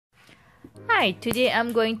Hi, today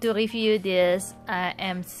I'm going to review this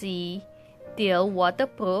Amzdeal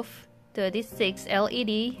waterproof 36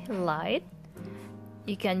 LED light.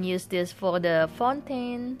 You can use this for the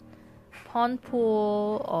fountain, pond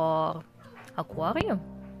pool, or aquarium.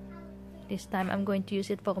 This time I'm going to use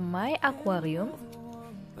it for my aquarium.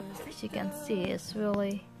 As you can see, it's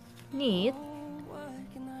really neat.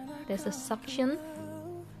 There's a suction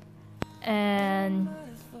and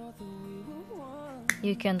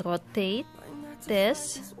you can rotate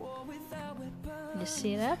this. You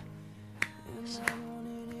see that?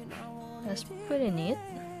 That's pretty neat.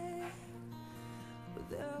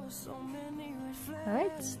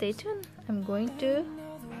 Alright, stay tuned. I'm going to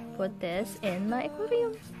put this in my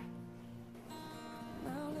aquarium.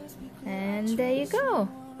 And there you go.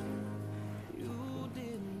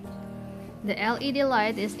 The LED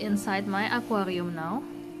light is inside my aquarium now.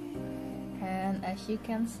 And as you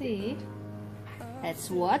can see, it's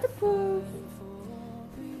waterproof.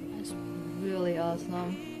 It's really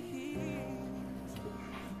awesome.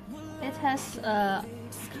 It has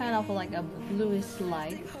kind of like a bluish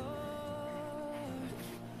light.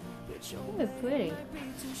 Really pretty.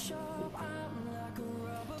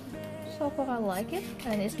 So far I like it,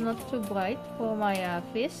 and it's not too bright for my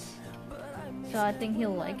fish, so I think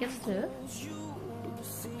he'll like it too.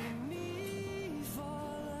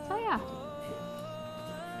 So yeah,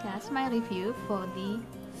 that's my review for the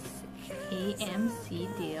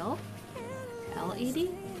Amzdeal LED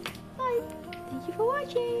light. Thank you for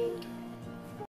watching.